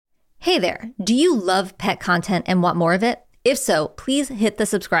Hey there, do you love pet content and want more of it? If so, please hit the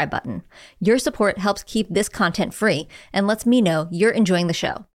subscribe button. Your support helps keep this content free and lets me know you're enjoying the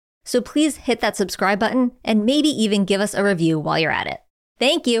show. So please hit that subscribe button and maybe even give us a review while you're at it.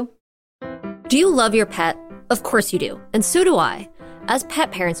 Thank you. Do you love your pet? Of course you do, and so do I. As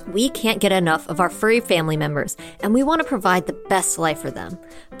pet parents, we can't get enough of our furry family members, and we want to provide the best life for them.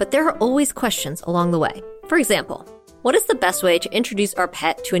 But there are always questions along the way. For example, what is the best way to introduce our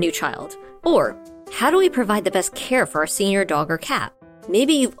pet to a new child? Or, how do we provide the best care for our senior dog or cat?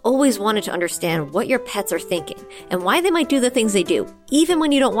 Maybe you've always wanted to understand what your pets are thinking and why they might do the things they do, even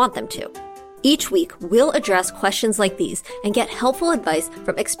when you don't want them to. Each week, we'll address questions like these and get helpful advice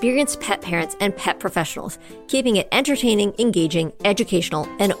from experienced pet parents and pet professionals, keeping it entertaining, engaging, educational,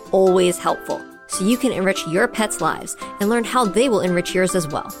 and always helpful, so you can enrich your pets' lives and learn how they will enrich yours as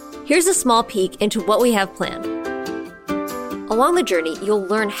well. Here's a small peek into what we have planned. Along the journey, you'll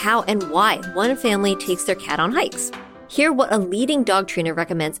learn how and why one family takes their cat on hikes. Hear what a leading dog trainer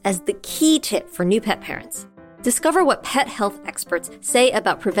recommends as the key tip for new pet parents. Discover what pet health experts say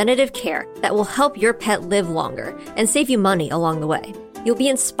about preventative care that will help your pet live longer and save you money along the way. You'll be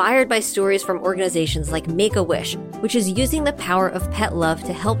inspired by stories from organizations like Make-A-Wish, which is using the power of pet love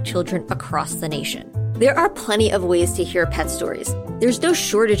to help children across the nation. There are plenty of ways to hear pet stories. There's no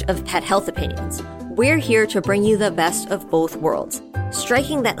shortage of pet health opinions. We're here to bring you the best of both worlds,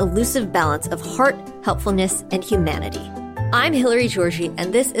 striking that elusive balance of heart, helpfulness, and humanity. I'm Hillary Georgie,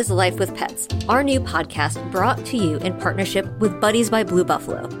 and this is Life with Pets, our new podcast brought to you in partnership with Buddies by Blue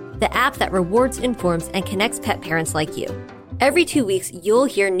Buffalo, the app that rewards, informs, and connects pet parents like you. Every 2 weeks, you'll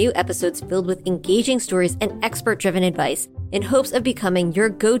hear new episodes filled with engaging stories and expert-driven advice in hopes of becoming your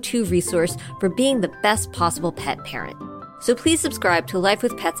go-to resource for being the best possible pet parent. So please subscribe to Life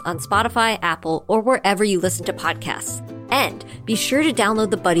with Pets on Spotify, Apple, or wherever you listen to podcasts. And be sure to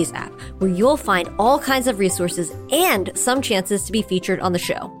download the Buddies app, where you'll find all kinds of resources and some chances to be featured on the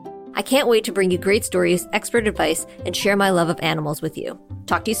show. I can't wait to bring you great stories, expert advice, and share my love of animals with you.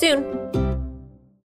 Talk to you soon.